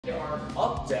They are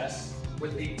up desks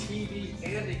with a TV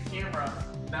and a camera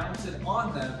mounted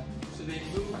on them, so they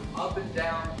move up and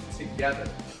down together.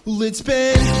 Well, it's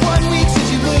been 1 week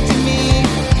since you looked at me.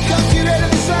 Cuffed you right on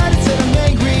the side and said I'm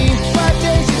angry. 5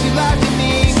 days since you laughed at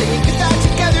me. Saying get back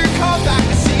together, come back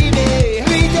and see me.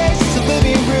 3 days since the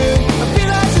living room. I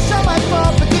realized it's not my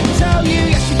fault, but couldn't tell you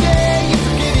yesterday. You've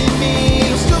forgiven me.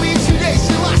 It'll still be 2 days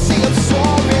till I say I'm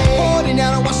sorry. Holding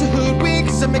out and watch the hood week,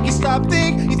 cause I make you stop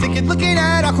think. You think you're looking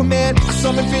at Aquaman. I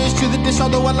summon fish to the dish,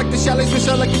 although I like the chalets. Wish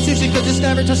I like the sushi, cause it's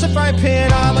never touched a frying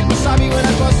pan. I like wasabi when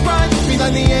I bust rhymes.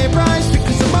 Reline the air rhymes,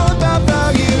 because I'm all about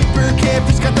value. Bird camp,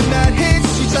 it's got the mad hits.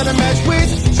 She try to match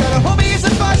with, try to hold me as a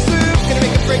bust through. Gonna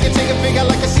make a break and take a big out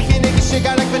like a secret nigga shit.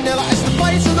 Got like vanilla, ice the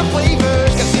bites of the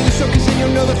flavors. Gotta see the show, cause then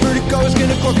you'll know the vertigo is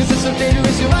gonna pour. Cause it's so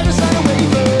dangerous, you'll have to sign a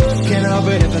waiver. Can't help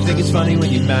it if I think it's funny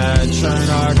when you're mad. Trying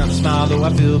hard not to smile, though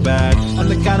I feel bad. I'm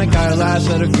the kind of guy who laughs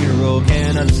at a funeral.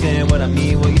 Can't understand what I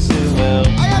mean, well you soon will.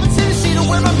 I have a tendency to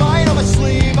wear my mind on my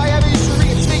sleeve. I have a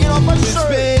history of taking off my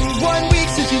shirt. It's been 1 week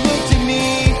since you looked at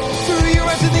me. Threw your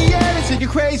eyes to the air and said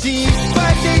you're crazy.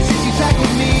 5 days since you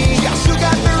tackled me. I still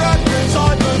got the records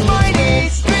on my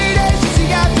knees. 3 days since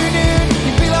the afternoon.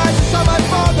 You realize it's not my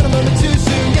fault that I'm a little too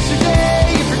soon.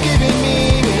 Yesterday you've forgiven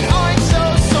me, but I'm so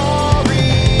sorry.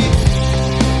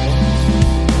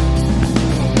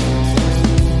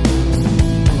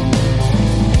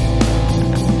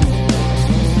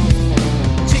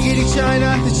 Chickadee China,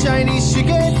 the Chinese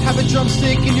chicken. Have a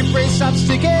drumstick and your brain stops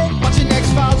sticking. Watching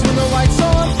X-Files when the lights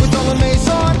on, with all the maze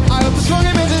on. I hope the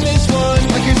stronger man's in this one.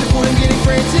 Like here's the point, I'm getting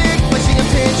frantic. Flexing a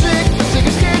tantric, my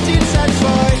singer's guaranteed to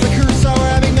satisfy. Like Kurosawa, we're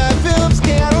having mad films.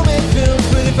 I don't make films,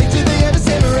 but if I do, they have a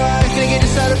samurai. Gonna get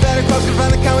inside a better cross, gonna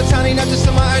find the Kawatani. Not just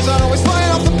in my eyes on, always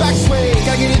flying off the back sway.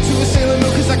 Gotta get into a Sailor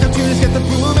Moon, cause I cartoonists get the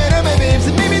boom and my babes.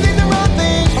 And maybe they're the wrong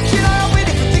thing. How can I help it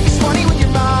if you think it's funny when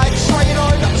you're mad? Try it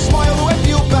hard not to smile, though I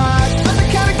feel bad. I'm the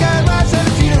kind of guy who laughs at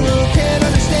a funeral. Can't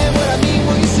understand what I mean,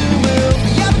 well you soon will.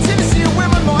 I have a tendency to wear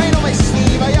my mind on my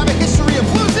sleeve. I have a history of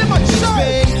losing my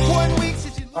shirt. It's been 1 week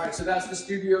since you. Alright, so that's the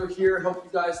studio here. Hope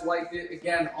you guys liked it.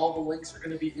 Again, all the links are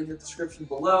going to be in the description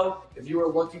below. If you are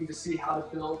looking to see how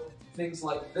to build things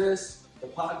like this, the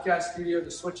podcast studio,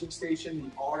 the switching station,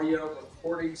 the audio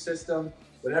recording system,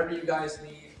 whatever you guys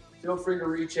need, feel free to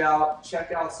reach out.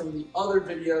 Check out some of the other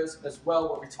videos as well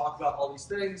where we talk about all these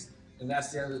things. And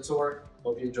that's the end of the tour.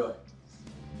 Hope you enjoy.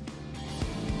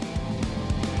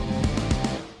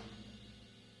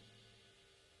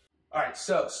 Alright,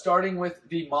 so starting with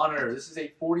the monitor. This is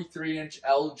a 43-inch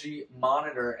LG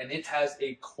monitor, and it has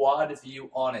a quad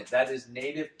view on it. That is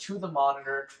native to the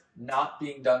monitor, not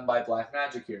being done by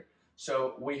Blackmagic here.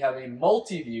 So we have a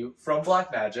multi-view from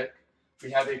Blackmagic.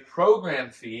 We have a program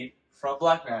feed from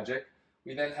Blackmagic.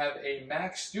 We then have a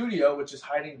Mac Studio, which is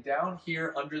hiding down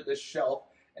here under this shelf,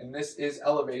 and this is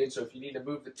elevated, so if you need to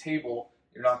move the table,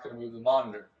 you're not going to move the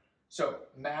monitor. So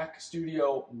Mac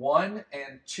Studio 1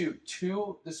 and 2,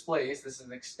 two displays. This is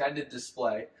an extended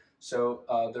display, so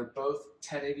they're both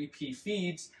 1080p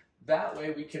feeds. That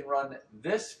way we can run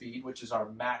this feed, which is our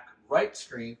Mac right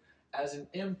screen, as an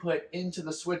input into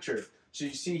the switcher. So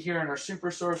you see here in our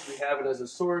super source, we have it as a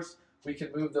source. We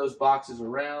can move those boxes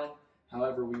around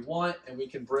however we want, and we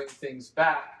can bring things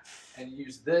back and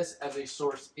use this as a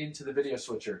source into the video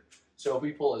switcher. So if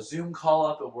we pull a Zoom call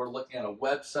up and we're looking at a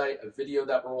website, a video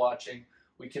that we're watching,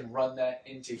 we can run that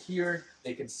into here.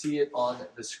 They can see it on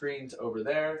the screens over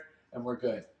there, and we're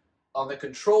good. On the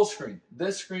control screen,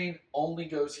 this screen only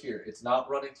goes here. It's not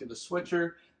running through the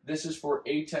switcher. This is for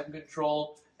Atem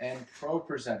control and Pro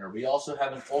Presenter. We also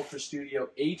have an Ultra Studio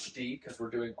HD, because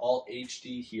we're doing all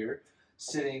HD here,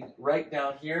 sitting right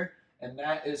down here. And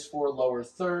that is for lower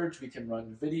thirds. We can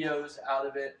run videos out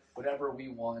of it, whatever we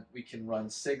want. We can run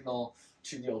signal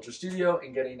to the Ultra Studio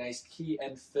and get a nice key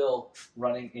and fill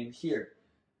running in here.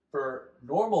 For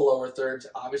normal lower thirds,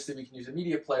 obviously we can use a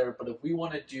media player, but if we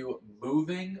want to do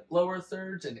moving lower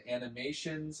thirds and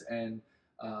animations and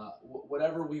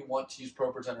whatever we want to use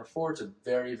Pro Presenter for, it's a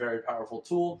very, very powerful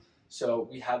tool. So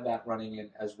we have that running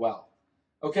in as well.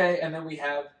 Okay, and then we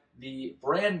have the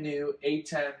brand new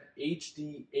Atem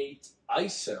HD8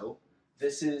 ISO.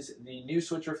 This is the new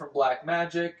switcher from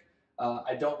Blackmagic.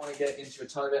 I don't want to get into a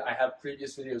ton of it. I have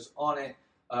previous videos on it.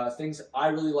 Things I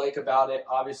really like about it,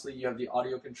 obviously you have the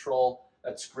audio control.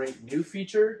 That's a great new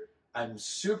feature. I'm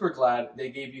super glad they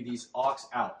gave you these aux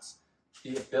outs.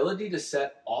 The ability to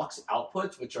set aux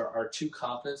outputs, which are our two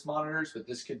confidence monitors, but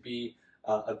this could be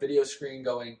a video screen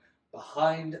going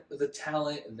behind the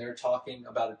talent and they're talking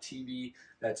about a TV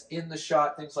that's in the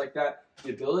shot, things like that.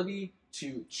 The ability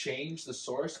to change the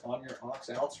source on your aux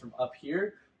outs from up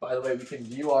here. By the way, we can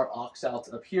view our aux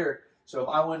outs up here. So if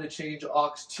I wanted to change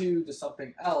aux 2 to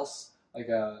something else, like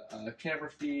a camera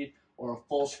feed or a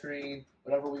full screen,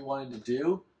 whatever we wanted to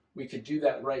do, we could do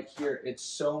that right here. It's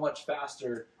so much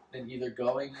faster than either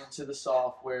going into the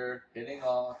software, hitting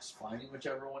aux, finding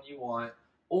whichever one you want,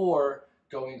 or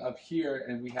going up here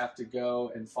and we have to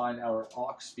go and find our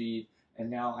aux feed, and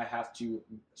now I have to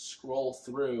scroll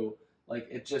through. Like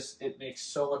it makes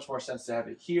so much more sense to have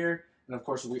it here. And of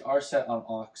course, if we are set on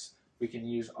aux, we can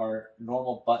use our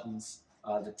normal buttons,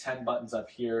 the 10 buttons up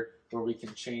here, where we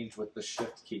can change with the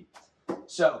shift key.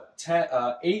 So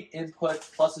 8 input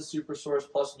plus a super source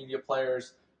plus media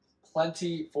players,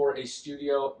 plenty for a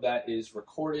studio that is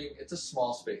recording. It's a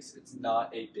small space. It's not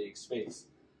a big space.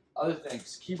 Other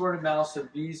things, keyboard and mouse. So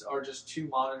these are just 2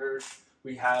 monitors.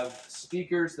 We have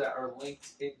speakers that are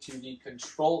linked into the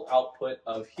control output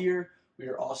of here. We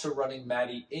are also running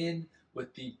MADI in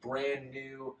with the brand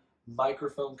new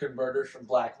microphone converters from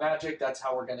Blackmagic. That's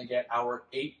how we're going to get our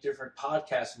 8 different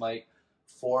podcast mic,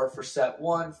 4 for set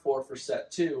 1, 4 for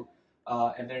set 2.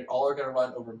 And they all are going to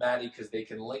run over MADI because they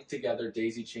can link together,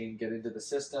 daisy chain, get into the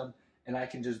system, and I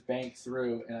can just bank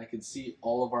through and I can see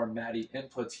all of our MADI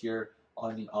inputs here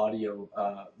on the audio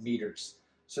meters.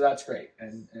 So that's great.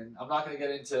 And I'm not going to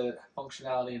get into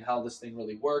functionality and how this thing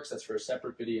really works. That's for a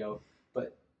separate video.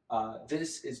 But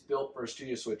this is built for a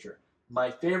studio switcher. My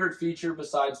favorite feature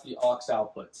besides the aux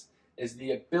outputs is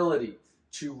the ability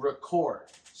to record.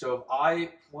 So if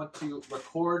I want to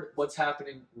record what's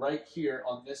happening right here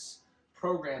on this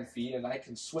program feed, and I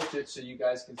can switch it so you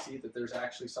guys can see that there's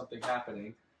actually something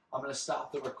happening, I'm going to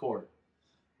stop the record.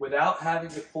 Without having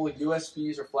to pull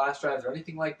USBs or flash drives or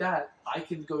anything like that, I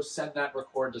can go send that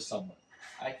record to someone.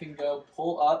 I can go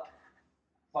pull up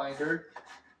Finder.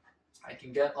 I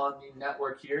can get on the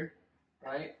network here,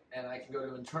 right? And I can go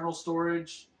to internal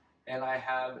storage, and I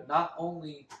have not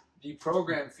only the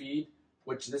program feed,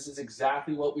 which this is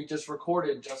exactly what we just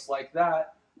recorded, just like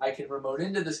that. I can remote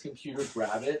into this computer,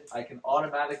 grab it. I can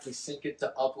automatically sync it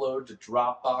to upload to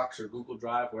Dropbox or Google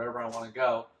Drive, wherever I want to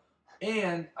go.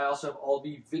 And I also have all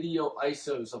the video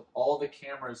ISOs of all the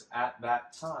cameras at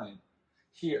that time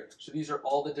here. So these are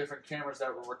all the different cameras that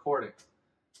we're recording.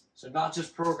 So not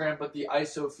just program, but the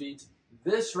ISO feeds.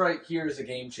 This right here is a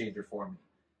game changer for me.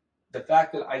 The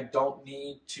fact that I don't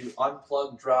need to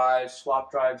unplug drives, swap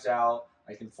drives out.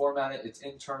 I can format it, it's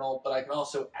internal, but I can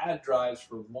also add drives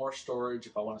for more storage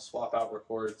if I want to swap out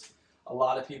records. A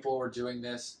lot of people were doing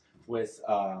this with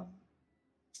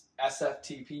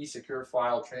SFTP, Secure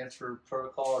File Transfer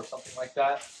Protocol, or something like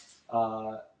that.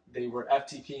 They were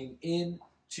FTPing in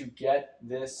to get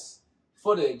this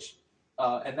footage,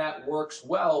 and that works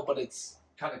well, but it's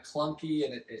kind of clunky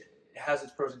and it has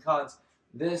its pros and cons.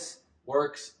 This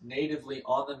works natively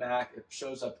on the Mac. It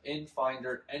shows up in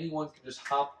Finder. Anyone can just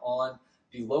hop on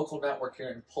the local network here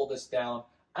and pull this down.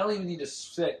 I don't even need to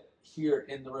sit here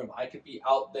in the room. I could be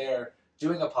out there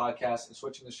doing a podcast and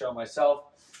switching the show myself.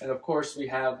 And of course, we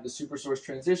have the super source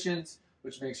transitions,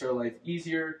 which makes our life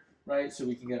easier, right? So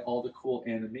we can get all the cool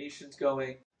animations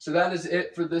going. So that is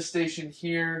it for this station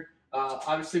here.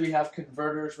 Obviously, we have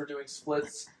converters. We're doing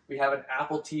splits. We have an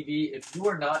Apple TV. If you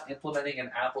are not implementing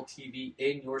an Apple TV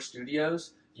in your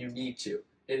studios, you need to.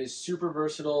 It is super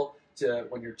versatile to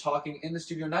when you're talking in the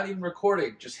studio, not even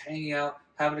recording, just hanging out,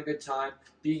 having a good time,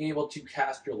 being able to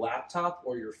cast your laptop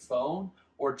or your phone,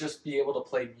 or just be able to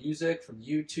play music from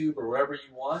YouTube or wherever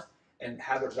you want and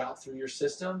have it route through your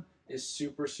system is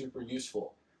super, super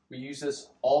useful. We use this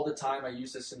all the time. I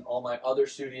use this in all my other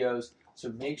studios. So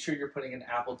make sure you're putting an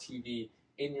Apple TV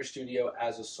in your studio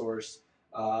as a source.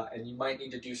 And you might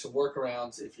need to do some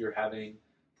workarounds if you're having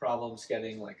problems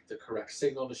getting like the correct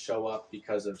signal to show up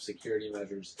because of security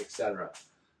measures, etc.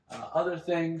 Other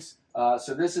things,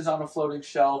 so this is on a floating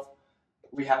shelf.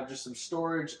 We have just some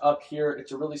storage up here.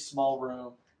 It's a really small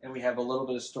room, and we have a little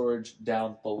bit of storage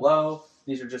down below.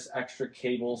 These are just extra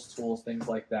cables, tools, things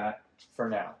like that for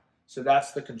now. So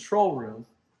that's the control room.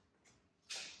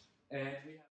 And we have